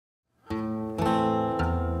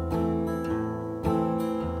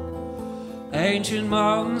Ancient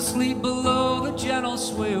mountains sleep below the gentle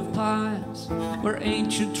sway of pines, where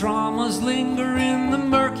ancient traumas linger in the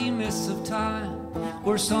murky mists of time,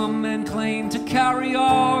 where some men claim to carry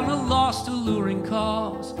on a lost alluring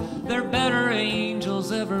cause. Their better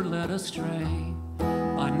angels ever led astray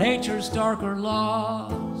by nature's darker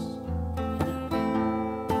laws.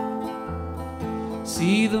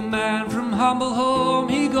 See the man from humble home,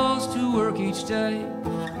 he goes to work each day,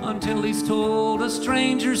 until he's told a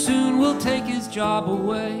stranger soon will take his job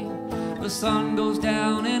away. The sun goes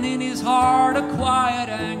down and in his heart a quiet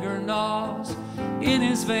anger gnaws. In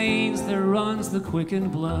his veins there runs the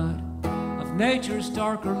quickened blood of nature's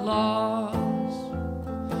darker laws.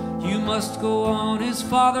 You must go on, his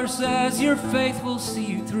father says, your faith will see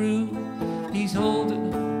you through. He's holding,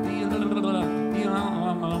 we're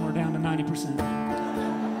down to 90%.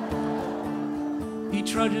 He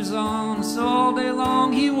trudges on so all day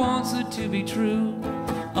long, he wants it to be true,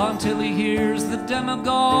 until he hears the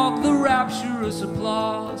demagogue, the rapturous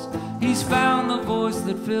applause. He's found the voice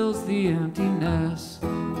that fills the emptiness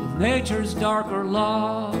with nature's darker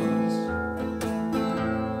laws.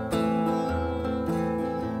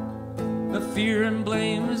 The fear and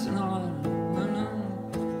blame is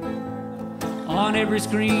on every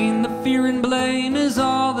screen. The fear and blame is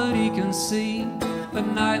all that he can see. The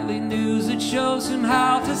nightly news, it shows him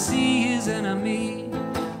how to see his enemy.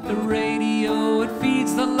 The radio, it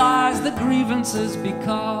feeds the lies, the grievances,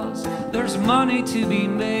 because there's money to be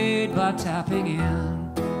made by tapping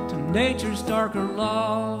in to nature's darker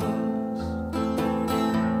laws.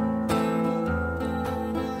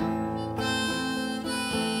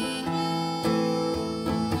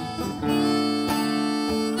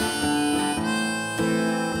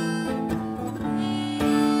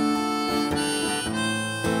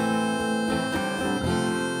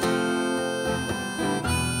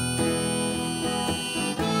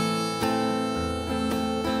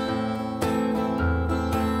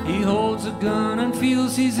 He holds a gun and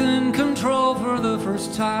feels he's in control for the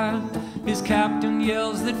first time. His captain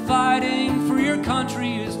yells that fighting for your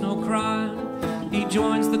country is no crime. He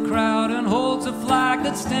joins the crowd and holds a flag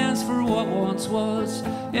that stands for what once was.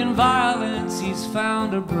 In violence he's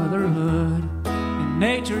found a brotherhood in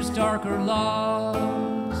nature's darker laws.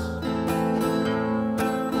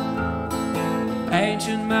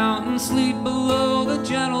 Ancient mountains sleep below the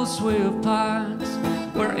gentle sway of pines,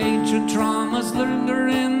 where ancient traumas linger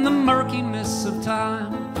in the murky mists of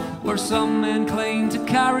time, where some men claim to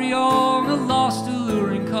carry on a lost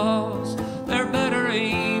alluring cause. Their better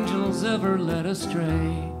angels ever led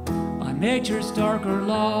astray by nature's darker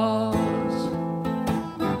laws.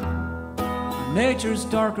 Nature's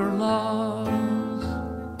darker laws.